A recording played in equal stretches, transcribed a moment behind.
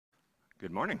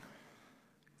Good morning.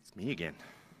 It's me again.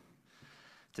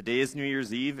 Today is New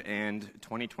Year's Eve, and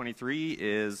 2023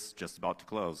 is just about to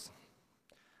close.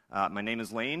 My name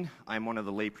is Lane. I'm one of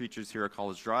the lay preachers here at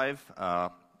College Drive. I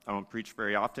don't preach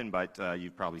very often, but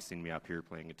you've probably seen me up here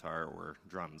playing guitar or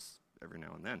drums every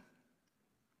now and then.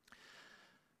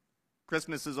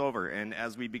 Christmas is over, and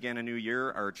as we begin a new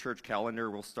year, our church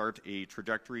calendar will start a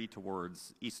trajectory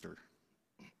towards Easter.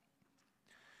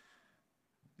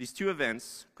 These two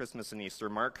events, Christmas and Easter,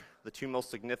 mark the two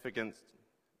most significant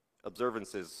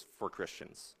observances for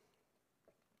Christians.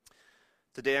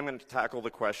 Today I'm going to tackle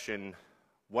the question,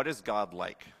 what is God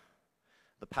like?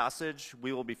 The passage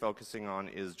we will be focusing on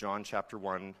is John chapter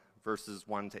 1, verses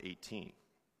 1 to 18.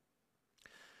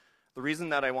 The reason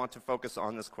that I want to focus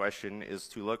on this question is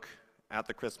to look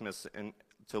at Christmas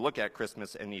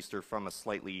and Easter from a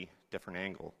slightly different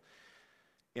angle.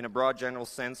 In a broad general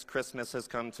sense, Christmas has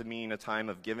come to mean a time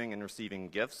of giving and receiving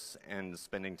gifts and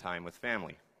spending time with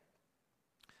family.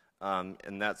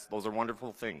 Those are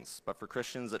wonderful things, but for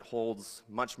Christians it holds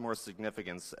much more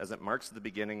significance as it marks the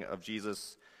beginning of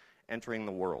Jesus entering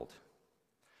the world.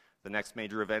 The next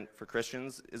major event for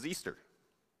Christians is Easter,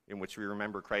 in which we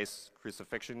remember Christ's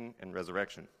crucifixion and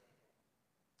resurrection.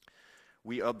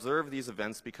 We observe these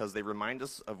events because they remind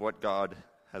us of what God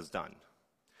has done.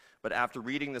 But after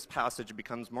reading this passage, it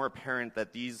becomes more apparent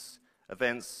that these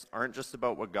events aren't just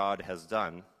about what God has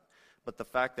done, but the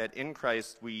fact that in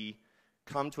Christ we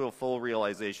come to a full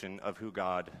realization of who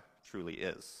God truly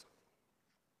is.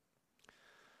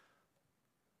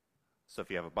 So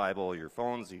if you have a Bible or your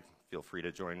phones, you feel free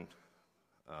to join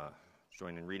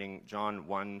in reading John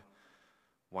 1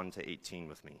 to 18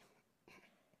 with me.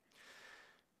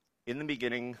 In the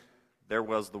beginning, there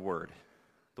was the Word.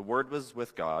 The Word was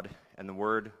with God, and the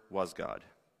Word was God.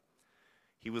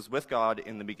 He was with God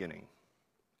in the beginning.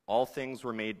 All things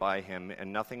were made by him,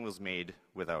 and nothing was made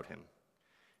without him.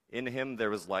 In him there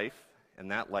was life, and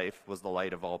that life was the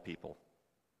light of all people.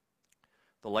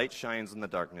 The light shines in the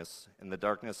darkness, and the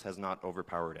darkness has not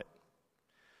overpowered it.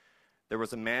 There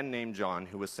was a man named John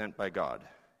who was sent by God.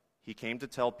 He came to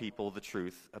tell people the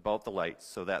truth about the light,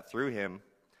 so that through him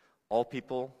all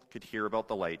people could hear about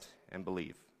the light and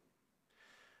believe.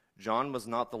 John was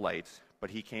not the light,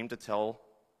 but he came to tell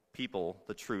people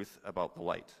the truth about the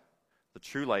light. The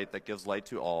true light that gives light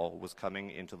to all was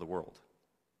coming into the world.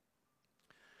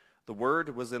 The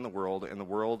Word was in the world, and the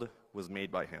world was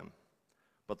made by him.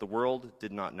 But the world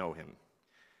did not know him.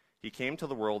 He came to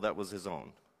the world that was his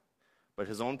own, but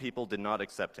his own people did not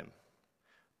accept him.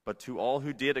 But to all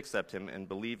who did accept him and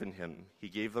believe in him, he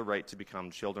gave the right to become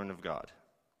children of God.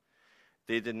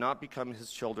 They did not become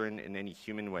his children in any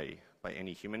human way, by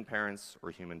any human parents or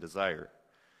human desire.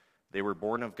 They were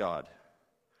born of God.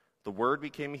 The Word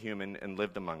became human and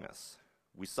lived among us.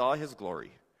 We saw his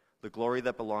glory, the glory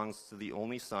that belongs to the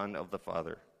only Son of the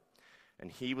Father,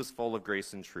 and he was full of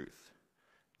grace and truth.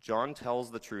 John tells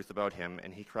the truth about him,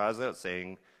 and he cries out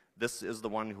saying, "This is the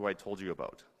one who I told you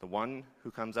about. The one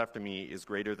who comes after me is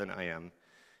greater than I am,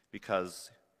 because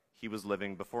he was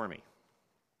living before me."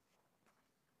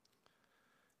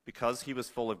 Because he was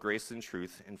full of grace and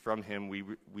truth, and from him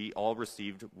we all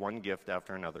received one gift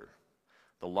after another.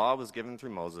 The law was given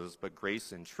through Moses, but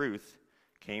grace and truth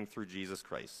came through Jesus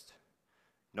Christ.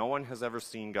 No one has ever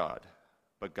seen God,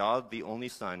 but God, the only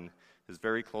Son, is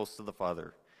very close to the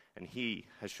Father, and he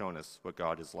has shown us what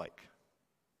God is like.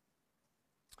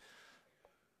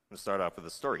 I'm going to start off with a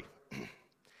story.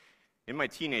 In my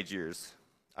teenage years,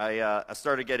 I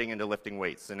started getting into lifting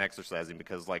weights and exercising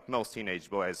because, like most teenage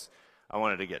boys, I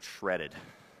wanted to get shredded.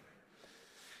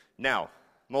 Now,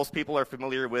 most people are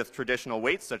familiar with traditional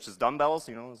weights, such as dumbbells,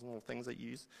 those little things that you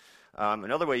use.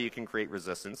 Another way you can create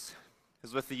resistance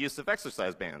is with the use of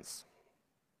exercise bands.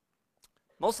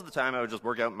 Most of the time, I would just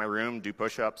work out in my room, do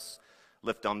push-ups,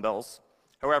 lift dumbbells.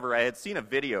 However, I had seen a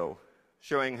video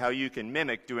showing how you can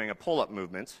mimic doing a pull-up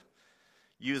movement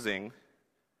using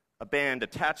a band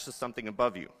attached to something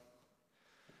above you.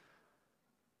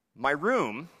 My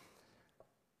room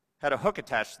had a hook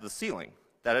attached to the ceiling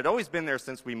that had always been there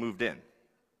since we moved in.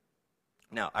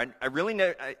 Now, I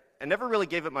never really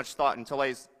gave it much thought until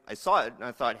I saw it, and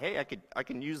I thought, hey, I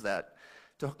can use that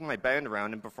to hook my band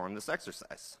around and perform this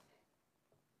exercise.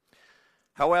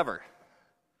 However,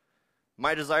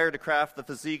 my desire to craft the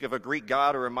physique of a Greek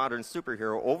god or a modern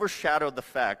superhero overshadowed the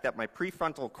fact that my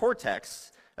prefrontal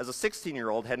cortex as a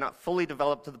 16-year-old had not fully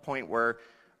developed to the point where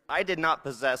I did not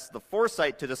possess the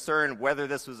foresight to discern whether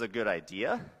this was a good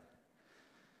idea.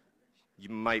 You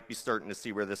might be starting to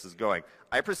see where this is going.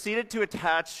 I proceeded to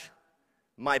attach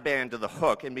my band to the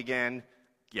hook and began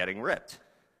getting ripped.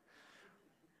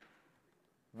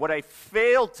 What I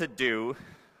failed to do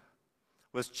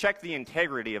was check the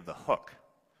integrity of the hook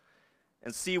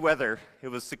and see whether it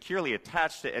was securely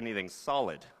attached to anything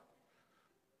solid.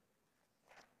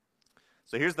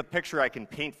 So here's the picture I can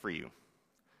paint for you.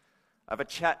 I've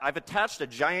attached a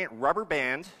giant rubber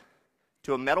band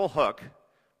to a metal hook,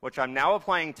 which I'm now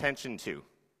applying tension to.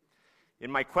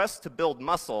 In my quest to build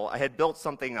muscle, I had built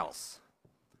something else.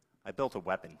 I built a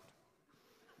weapon.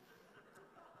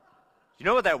 You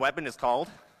know what that weapon is called?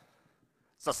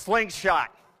 It's a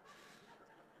slingshot,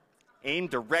 aimed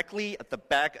directly at the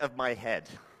back of my head.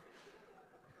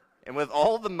 And with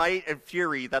all the might and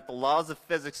fury that the laws of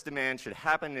physics demand should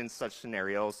happen in such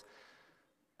scenarios,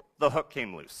 the hook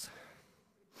came loose.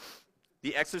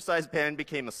 The exercise band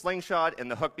became a slingshot, and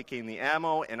the hook became the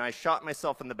ammo, and I shot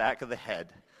myself in the back of the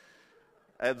head.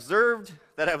 I observed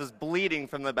that I was bleeding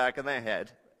from the back of my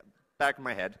head. I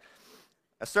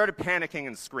started panicking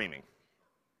and screaming.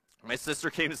 My sister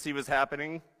came to see what was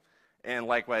happening, and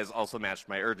likewise also matched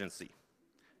my urgency.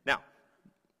 Now,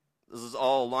 this is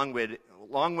all a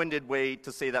long-winded way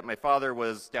to say that my father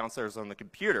was downstairs on the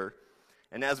computer,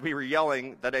 and as we were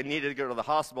yelling that I needed to go to the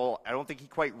hospital, I don't think he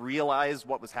quite realized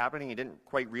what was happening. He didn't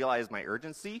quite realize my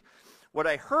urgency. What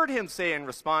I heard him say in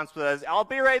response was, "I'll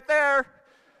be right there."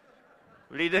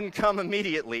 But he didn't come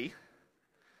immediately.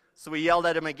 So we yelled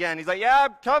at him again. He's like, "Yeah,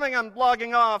 I'm coming, I'm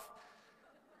logging off."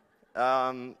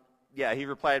 He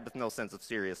replied with no sense of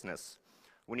seriousness.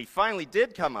 When he finally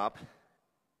did come up,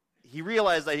 he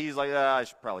realized that he's like, I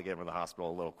should probably get him to the hospital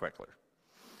a little quicker.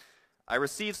 I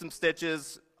received some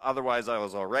stitches, otherwise I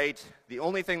was all right. The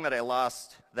only thing that I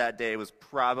lost that day was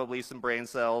probably some brain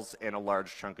cells and a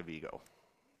large chunk of ego.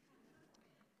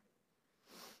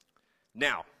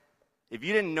 Now, if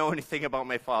you didn't know anything about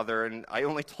my father, and I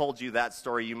only told you that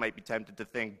story, you might be tempted to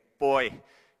think, boy,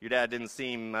 your dad didn't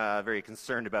seem very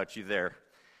concerned about you there.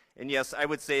 And yes, I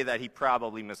would say that he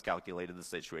probably miscalculated the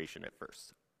situation at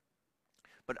first.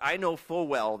 But I know full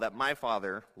well that my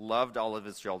father loved all of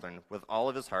his children with all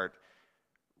of his heart,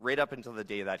 right up until the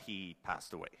day that he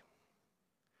passed away.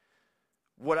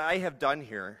 What I have done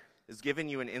here is given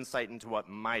you an insight into what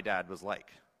my dad was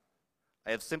like.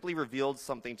 I have simply revealed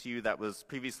something to you that was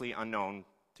previously unknown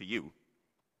to you.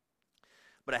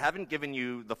 But I haven't given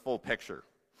you the full picture.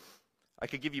 I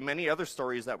could give you many other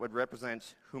stories that would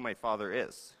represent who my father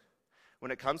is. When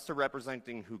it comes to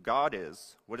representing who God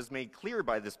is, what is made clear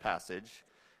by this passage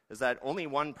is that only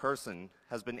one person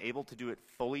has been able to do it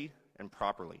fully and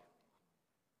properly.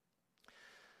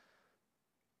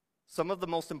 Some of the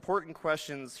most important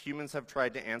questions humans have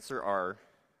tried to answer are,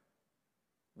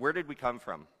 where did we come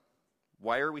from?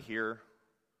 Why are we here?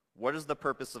 What is the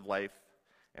purpose of life?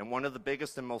 And one of the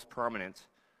biggest and most prominent,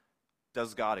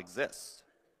 does God exist?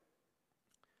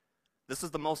 This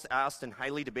is the most asked and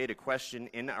highly debated question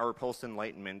in our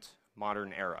post-Enlightenment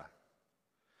modern era.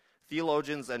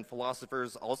 Theologians and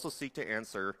philosophers also seek to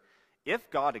answer, if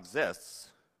God exists,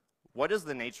 what is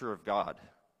the nature of God?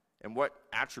 And what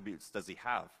attributes does he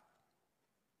have?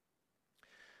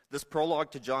 This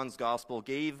prologue to John's Gospel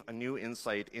gave a new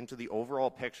insight into the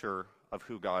overall picture of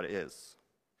who God is.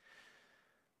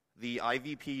 The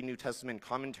IVP New Testament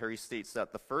commentary states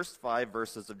that the first 5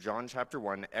 verses of John chapter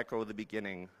 1 echo the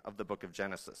beginning of the book of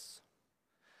Genesis.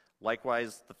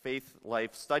 Likewise, the Faith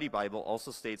Life Study Bible also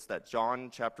states that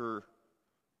John chapter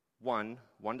 1,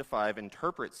 1-5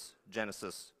 interprets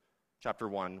Genesis chapter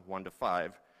 1,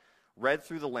 1-5, read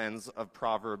through the lens of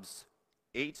Proverbs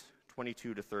 8,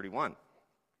 22-31.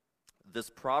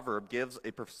 This proverb gives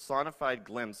a personified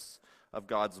glimpse of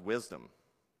God's wisdom.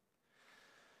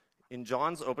 In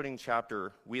John's opening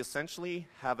chapter, we essentially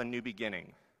have a new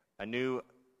beginning, a new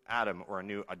Adam or a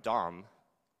new Adam,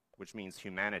 which means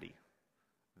humanity.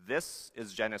 This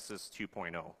is Genesis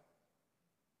 2.0.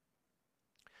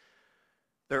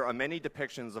 There are many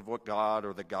depictions of what God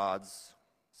or the gods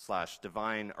 /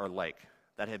 divine are like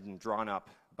that have been drawn up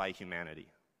by humanity.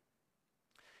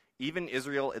 Even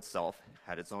Israel itself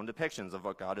had its own depictions of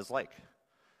what God is like.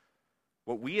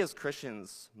 What we as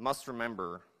Christians must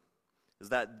remember is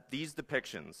that these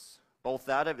depictions, both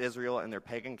that of Israel and their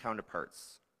pagan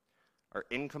counterparts, are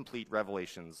incomplete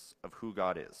revelations of who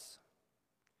God is.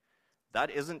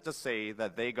 That isn't to say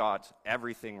that they got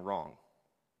everything wrong.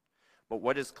 But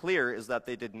what is clear is that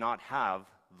they did not have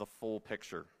the full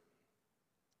picture.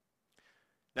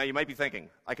 Now you might be thinking,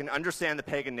 I can understand the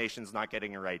pagan nations not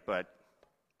getting it right, but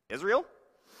Israel?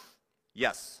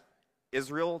 Yes,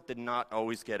 Israel did not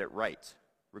always get it right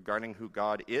regarding who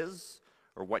God is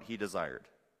or what he desired.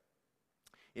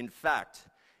 In fact,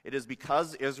 it is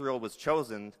because Israel was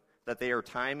chosen that they are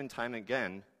time and time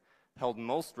again held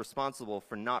most responsible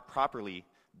for not properly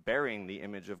bearing the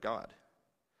image of God.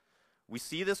 We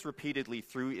see this repeatedly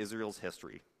through Israel's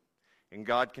history, and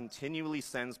God continually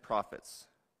sends prophets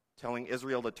telling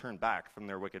Israel to turn back from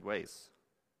their wicked ways.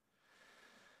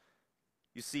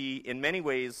 You see, in many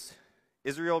ways,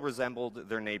 Israel resembled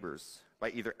their neighbors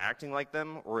by either acting like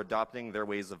them or adopting their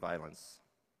ways of violence.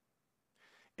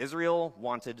 Israel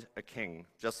wanted a king,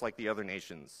 just like the other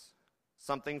nations,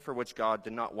 something for which God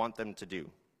did not want them to do.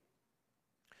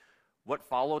 What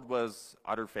followed was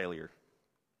utter failure,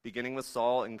 beginning with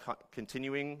Saul and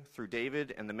continuing through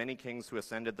David and the many kings who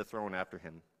ascended the throne after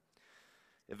him.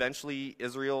 Eventually,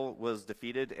 Israel was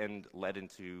defeated and led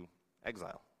into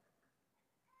exile.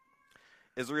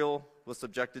 Israel was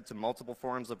subjected to multiple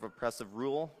forms of oppressive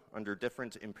rule under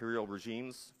different imperial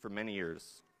regimes for many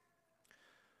years.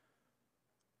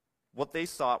 What they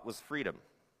sought was freedom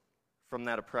from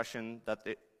that oppression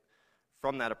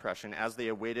as they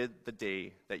awaited the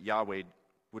day that Yahweh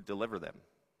would deliver them.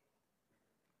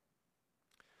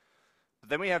 But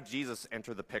then we have Jesus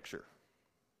enter the picture,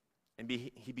 and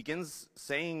he begins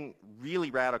saying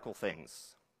really radical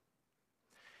things.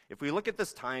 If we look at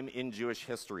this time in Jewish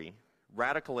history,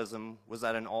 radicalism was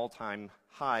at an all-time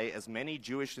high as many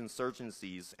Jewish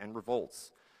insurgencies and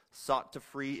revolts sought to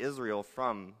free Israel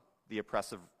from the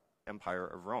oppressive empire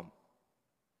of Rome.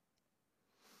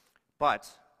 But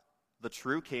the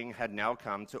true king had now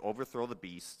come to overthrow the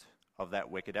beast of that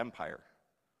wicked empire.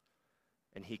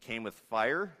 And he came with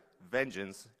fire,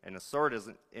 vengeance, and a sword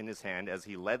in his hand as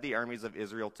he led the armies of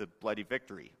Israel to bloody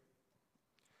victory.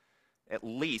 At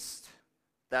least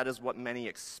that is what many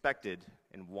expected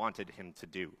and wanted him to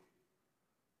do.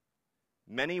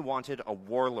 Many wanted a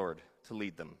warlord to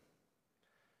lead them.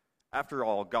 After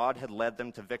all, God had led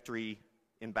them to victory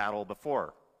in battle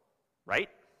before, right?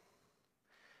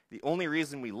 The only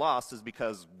reason we lost is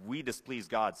because we displeased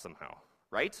God somehow,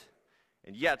 right?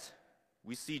 And yet,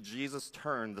 we see Jesus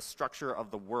turn the structure of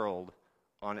the world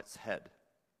on its head.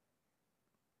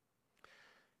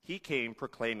 He came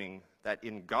proclaiming that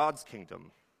in God's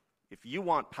kingdom, if you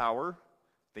want power,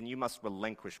 then you must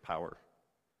relinquish power.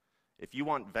 If you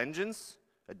want vengeance,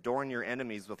 adorn your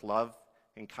enemies with love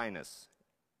and kindness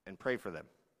and pray for them.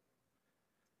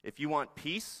 If you want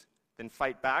peace, then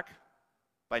fight back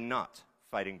by not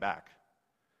fighting back.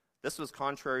 This was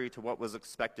contrary to what was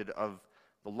expected of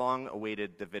the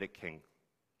long-awaited Davidic king.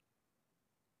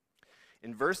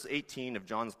 In verse 18 of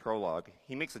John's prologue,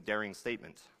 he makes a daring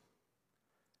statement.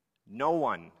 No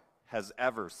one has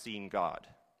ever seen God.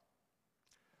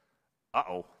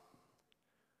 Uh-oh.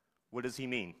 What does he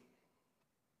mean?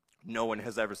 No one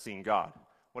has ever seen God.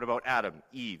 What about Adam,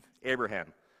 Eve, Abraham,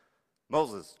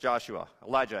 Moses, Joshua,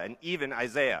 Elijah, and even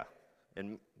Isaiah,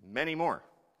 and many more?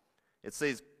 It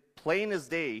says plain as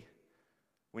day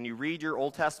when you read your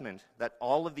Old Testament that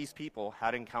all of these people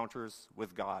had encounters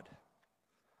with God.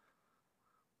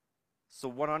 So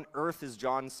what on earth is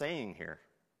John saying here?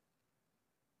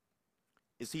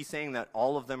 Is he saying that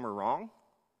all of them are wrong?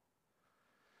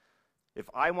 If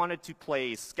I wanted to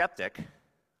play skeptic,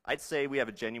 I'd say we have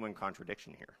a genuine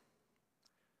contradiction here.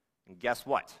 And guess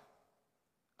what?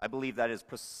 I believe that is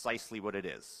precisely what it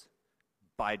is,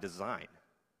 by design.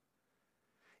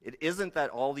 It isn't that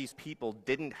all these people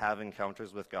didn't have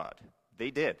encounters with God. They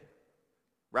did.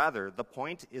 Rather, the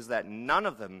point is that none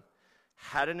of them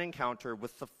had an encounter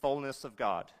with the fullness of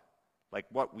God, like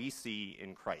what we see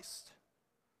in Christ.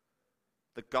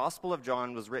 The Gospel of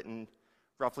John was written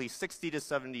roughly 60 to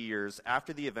 70 years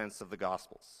after the events of the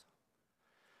Gospels.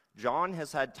 John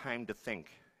has had time to think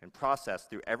and process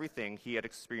through everything he had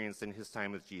experienced in his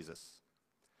time with Jesus.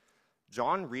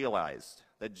 John realized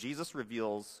that Jesus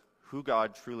reveals who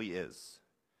God truly is.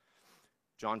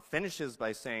 John finishes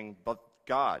by saying, but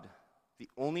God, the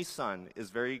only Son, is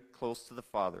very close to the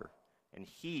Father, and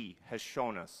he has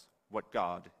shown us what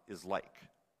God is like.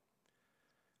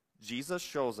 Jesus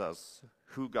shows us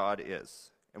who God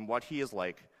is and what he is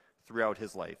like throughout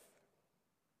his life.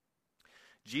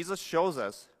 Jesus shows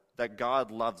us that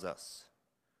God loves us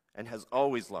and has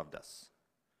always loved us.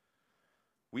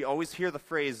 We always hear the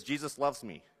phrase, Jesus loves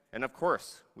me, and of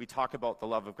course, we talk about the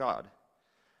love of God.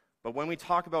 But when we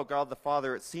talk about God the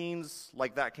Father, it seems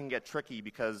like that can get tricky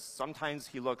because sometimes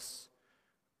he looks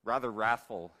rather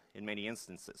wrathful in many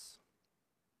instances.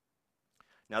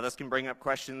 Now, this can bring up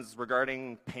questions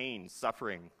regarding pain,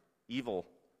 suffering, evil,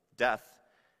 death,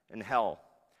 and hell.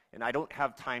 And I don't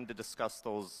have time to discuss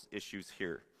those issues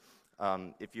here.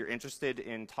 If you're interested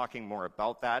in talking more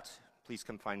about that, please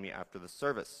come find me after the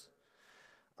service.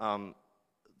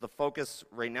 The focus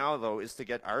right now, though, is to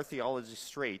get our theology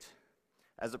straight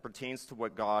as it pertains to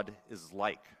what God is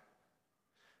like.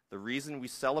 The reason we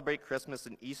celebrate Christmas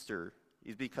and Easter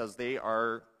is because they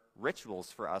are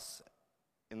rituals for us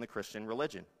in the Christian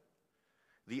religion.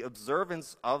 The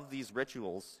observance of these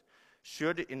rituals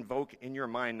should invoke in your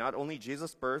mind not only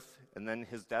Jesus' birth and then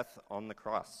his death on the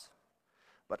cross,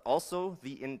 but also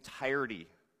the entirety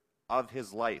of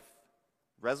his life,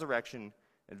 resurrection,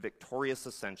 and victorious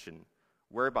ascension,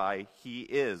 whereby he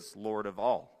is Lord of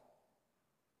all.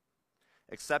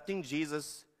 Accepting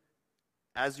Jesus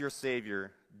as your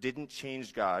Savior didn't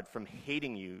change God from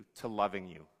hating you to loving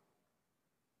you.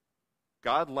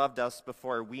 God loved us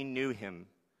before we knew him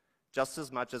just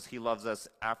as much as he loves us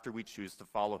after we choose to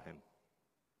follow him.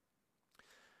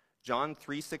 John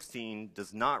 3:16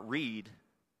 does not read,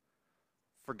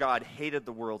 "For God hated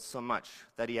the world so much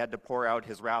that he had to pour out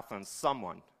his wrath on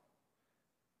someone."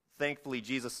 Thankfully,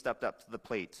 Jesus stepped up to the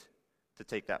plate to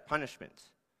take that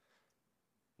punishment.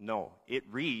 No, it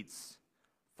reads,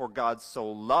 "For God so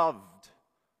loved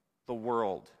the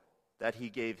world that he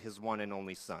gave his one and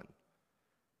only Son,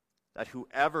 that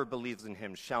whoever believes in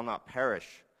him shall not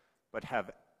perish, but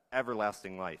have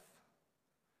everlasting life."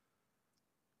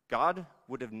 God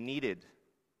would have needed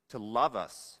to love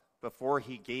us before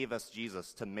he gave us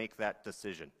Jesus to make that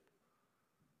decision.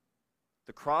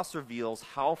 The cross reveals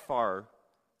how far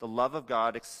the love of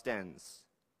God extends,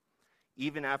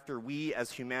 even after we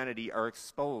as humanity are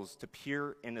exposed to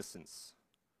pure innocence.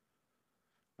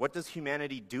 What does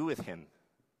humanity do with him?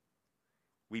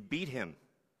 We beat him,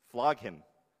 flog him,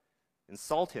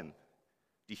 insult him,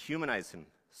 dehumanize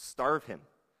him, starve him,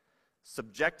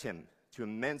 subject him to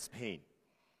immense pain.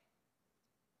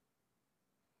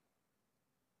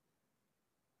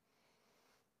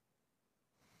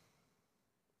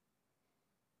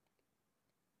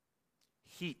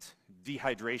 Heat,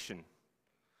 dehydration,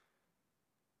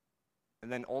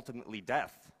 and then ultimately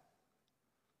death.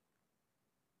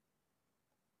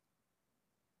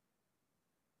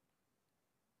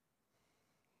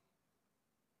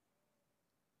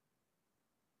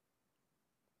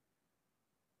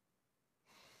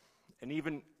 And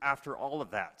even after all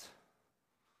of that,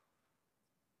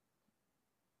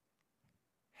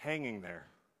 hanging there,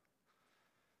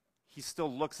 he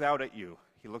still looks out at you.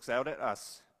 He looks out at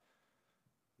us.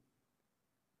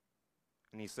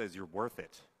 And he says, "You're worth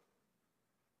it.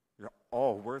 You're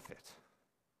all worth it."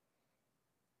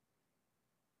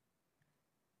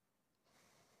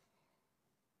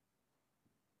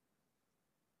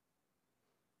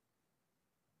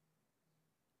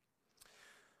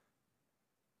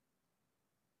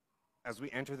 As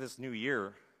we enter this new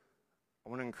year, I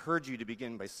want to encourage you to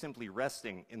begin by simply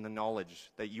resting in the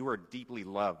knowledge that you are deeply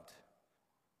loved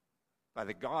by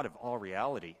the God of all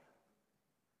reality.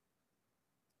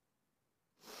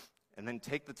 And then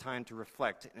take the time to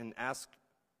reflect and ask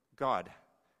God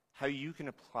how you can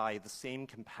apply the same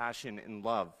compassion and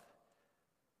love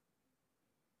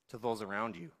to those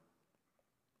around you.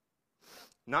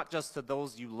 Not just to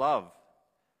those you love,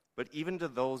 but even to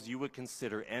those you would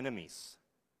consider enemies.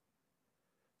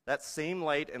 That same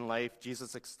light and life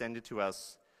Jesus extended to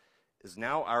us is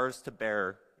now ours to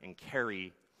bear and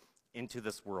carry into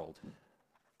this world.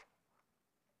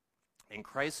 And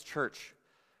Christ's church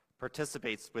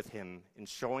participates with him in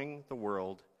showing the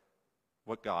world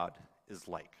what God is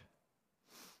like.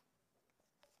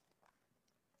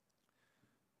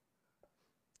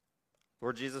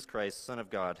 Lord Jesus Christ, Son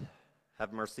of God,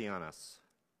 have mercy on us.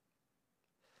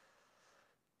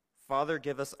 Father,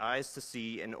 give us eyes to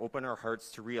see and open our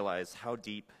hearts to realize how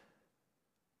deep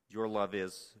your love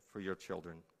is for your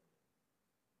children.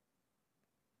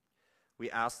 We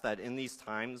ask that in these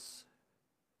times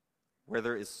where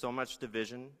there is so much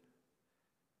division,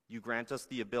 you grant us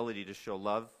the ability to show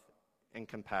love and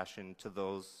compassion to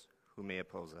those who may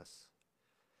oppose us.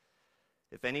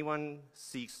 If anyone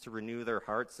seeks to renew their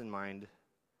hearts and mind,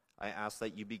 I ask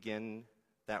that you begin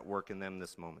that work in them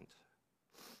this moment.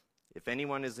 If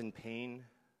anyone is in pain,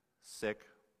 sick,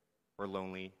 or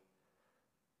lonely,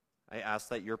 I ask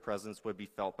that your presence would be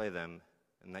felt by them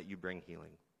and that you bring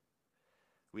healing.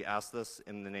 We ask this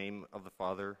in the name of the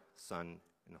Father, Son,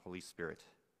 and Holy Spirit.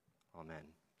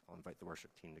 Amen. I'll invite the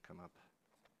worship team to come up.